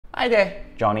Hi there,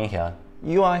 Johnny here.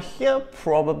 You are here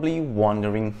probably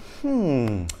wondering,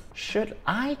 should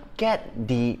I get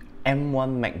the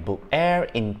M1 MacBook Air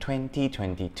in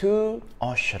 2022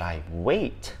 or should I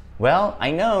wait? Well, I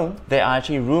know there are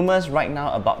actually rumors right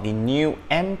now about the new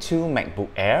M2 MacBook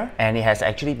Air, and it has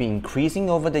actually been increasing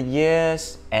over the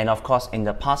years. And of course, in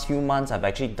the past few months, I've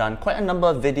actually done quite a number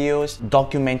of videos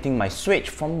documenting my switch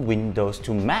from Windows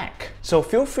to Mac. So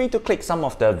feel free to click some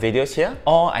of the videos here,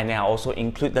 and I'll also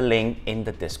include the link in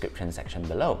the description section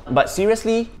below. But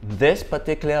seriously, this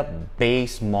particular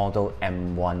base model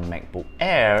M1 MacBook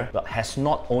Air has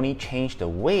not only changed the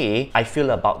way I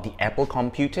feel about the Apple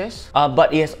computers,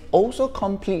 but it has also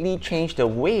completely changed the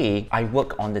way I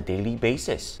work on the daily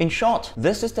basis. In short,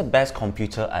 this is the best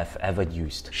computer I've ever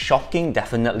used. Shocking,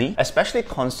 definitely, especially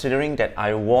considering that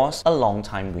I was a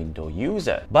long-time Windows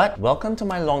user. But welcome to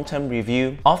my long-term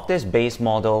review of this base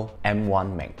model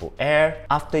M1 MacBook Air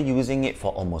after using it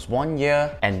for almost 1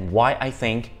 year and why I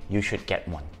think you should get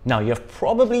one. Now, you've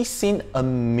probably seen a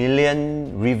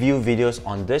million review videos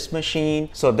on this machine,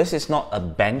 so this is not a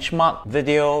benchmark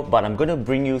video, but I'm going to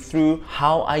bring you through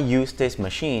how I use this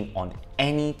machine on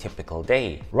any typical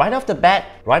day. Right off the bat,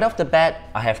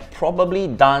 I have probably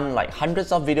done like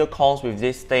hundreds of video calls with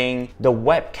this thing. The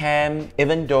webcam,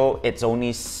 even though it's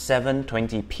only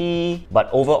 720p, but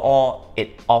overall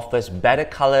it offers better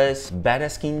colors, better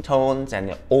skin tones,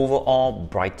 and an overall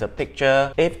brighter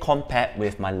picture if compared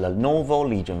with my Lenovo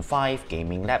Legion 5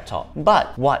 gaming laptop.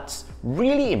 But what's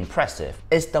really impressive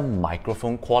is the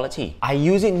microphone quality. I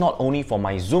use it not only for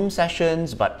my Zoom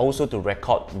sessions, but also to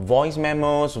record voice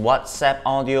memos, WhatsApp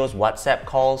audios, WhatsApp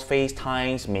calls,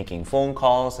 FaceTimes, making phone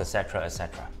calls, etc,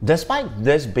 etc. Despite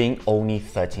this being only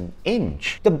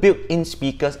 13-inch, the built-in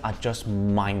speakers are just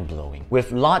mind-blowing,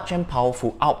 with large and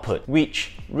powerful output,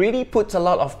 which really puts a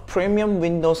lot of premium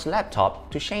Windows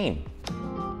laptop to shame.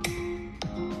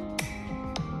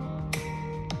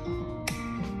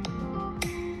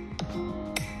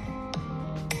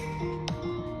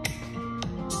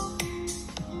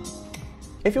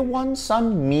 If you want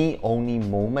some me-only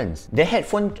moments, the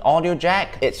headphone audio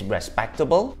jack, it's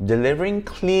respectable, delivering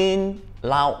clean,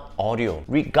 loud audio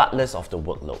regardless of the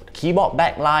workload. Keyboard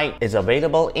backlight is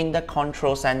available in the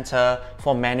control center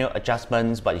for manual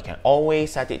adjustments, but you can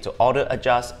always set it to auto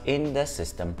adjust in the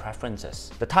system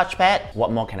preferences. The touchpad,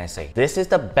 what more can I say? This is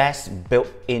the best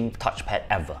built-in touchpad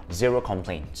ever. Zero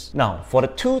complaints. Now, for the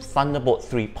two Thunderbolt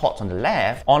 3 ports on the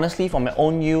left, honestly, for my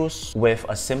own use with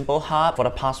a simple hub for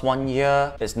the past 1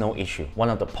 year, it's no issue. One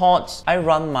of the ports, I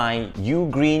run my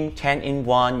Ugreen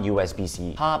 10-in-1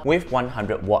 USB-C hub with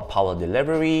 100-watt power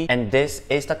delivery, and this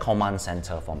is the command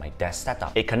center for my desk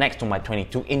setup. It connects to my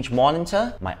 22-inch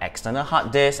monitor, my external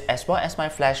hard disk, as well as my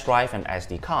flash drive and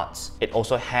SD cards. It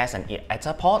also has an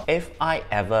EARBUDS port if I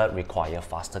ever require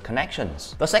faster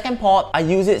connections. The second port, I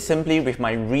use it simply with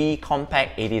my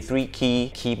Compact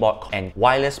 83-key keyboard and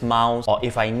wireless mouse, or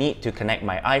if I need to connect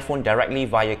my iPhone directly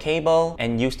via cable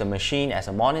and use the machine as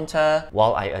a monitor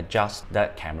while I adjust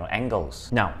the camera angles.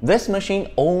 Now, this machine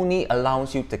only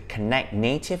allows you to connect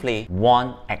natively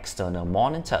one external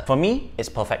monitor. For me, it's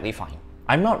perfectly fine.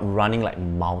 I'm not running like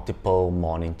multiple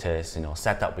monitors,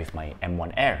 set up with my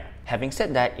M1 Air. Having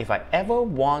said that, if I ever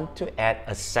want to add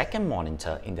a second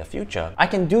monitor in the future, I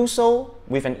can do so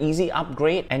with an easy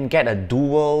upgrade and get a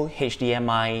dual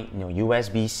HDMI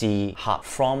USB-C hub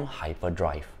from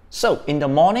Hyperdrive. So in the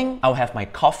morning, I'll have my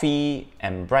coffee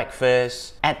and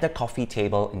breakfast at the coffee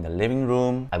table in the living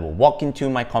room. I will walk into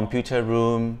my computer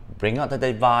room, bring out the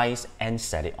device and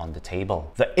set it on the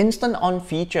table. The instant on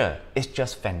feature is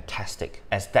just fantastic,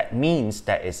 as that means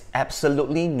there is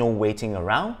absolutely no waiting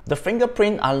around. The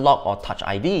fingerprint unlock or touch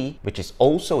ID, which is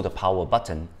also the power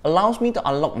button, allows me to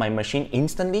unlock my machine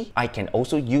instantly. I can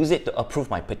also use it to approve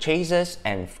my purchases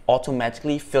and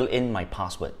automatically fill in my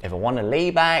password. If I want to lay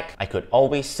back, I could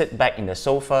always sit back in the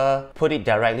sofa, put it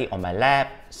directly on my lap,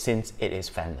 since it is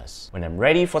fanless. When I'm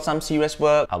ready for some serious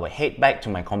work, I will head back to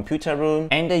my computer room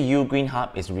and the Ugreen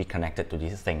hub is reconnected to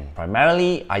this thing.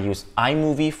 Primarily, I use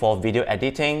iMovie for video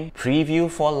editing,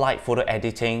 Preview for light photo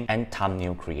editing, and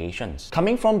thumbnail creations.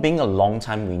 Coming from being a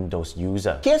long-time Windows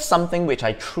user, here's something which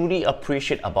I truly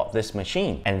appreciate about this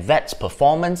machine, and that's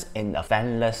performance in a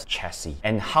fanless chassis,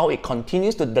 and how it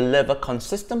continues to deliver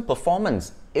consistent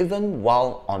performance even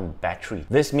while on battery.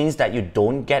 This means that you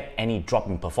don't get any drop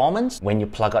in performance when you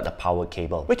plug out the power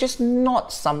cable, which is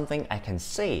not something I can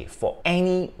say for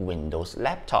any Windows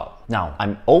laptop. Now,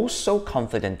 I'm also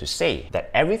confident to say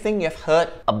that everything you've heard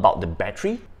about the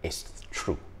battery is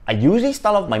true. I usually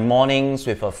start off my mornings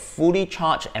with a fully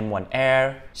charged M1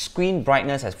 Air, screen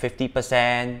brightness at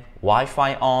 50%,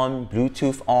 Wi-Fi on,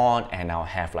 Bluetooth on, and I'll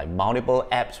have like multiple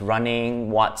apps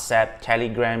running, WhatsApp,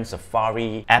 Telegram,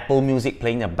 Safari, Apple Music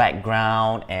playing in the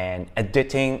background, and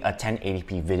editing a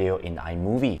 1080p video in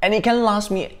iMovie. And it can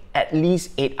last me at least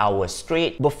 8 hours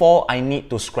straight before I need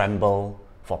to scramble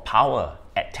for power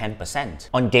at 10%.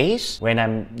 On days when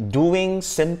I'm doing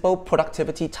simple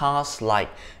productivity tasks like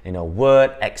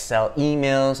Word, Excel,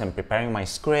 emails, and preparing my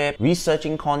script,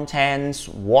 researching contents,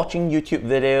 watching YouTube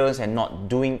videos, and not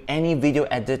doing any video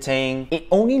editing, it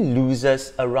only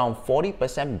loses around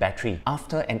 40% battery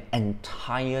after an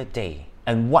entire day.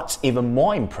 And what's even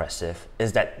more impressive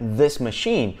is that this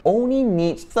machine only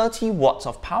needs 30 watts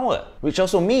of power, which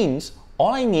also means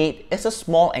all I need is a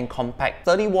small and compact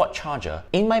 30-watt charger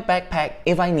in my backpack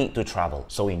if I need to travel.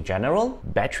 So in general,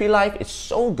 battery life is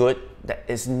so good that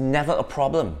it's never a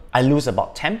problem. I lose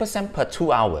about 10% per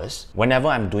 2 hours whenever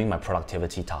I'm doing my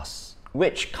productivity tasks.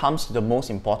 Which comes to the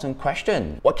most important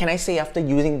question. What can I say after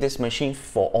using this machine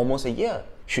for almost a year?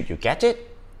 Should you get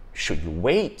it? Should you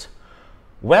wait?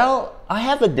 Well, I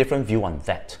have a different view on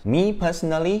that. Me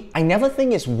personally, I never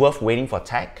think it's worth waiting for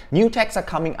tech. New techs are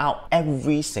coming out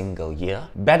every single year,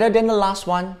 better than the last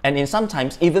one, and in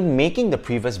sometimes even making the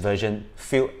previous version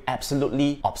feel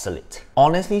absolutely obsolete.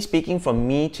 Honestly speaking, from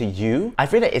me to you, I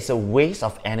feel that it's a waste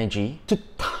of energy to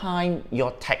time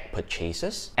your tech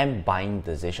purchases and buying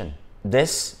decision.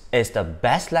 This is the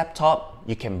best laptop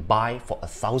you can buy for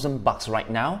 $1,000 right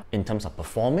now in terms of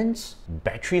performance,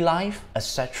 battery life,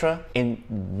 etc. in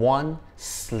one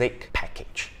slick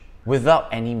package without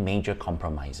any major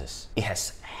compromises. It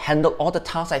has handled all the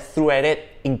tasks I threw at it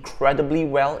incredibly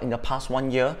well in the past 1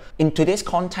 year. In today's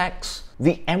context,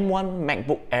 the M1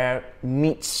 MacBook Air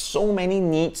meets so many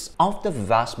needs of the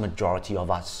vast majority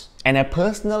of us. And I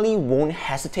personally won't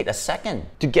hesitate a second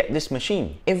to get this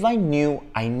machine if I knew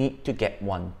I need to get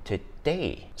one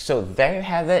today. So there you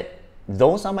have it.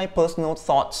 Those are my personal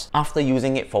thoughts after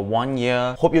using it for 1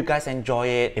 year. Hope you guys enjoy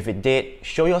it. If you did,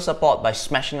 show your support by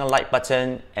smashing a like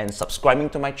button and subscribing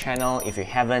to my channel if you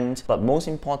haven't. But most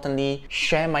importantly,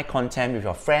 share my content with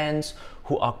your friends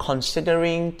who are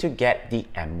considering to get the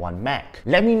M1 Mac.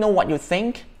 Let me know what you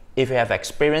think. If you have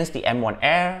experienced the M1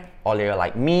 Air, or you're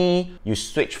like me, you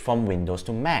switch from Windows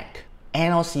to Mac.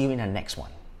 And I'll see you in the next one.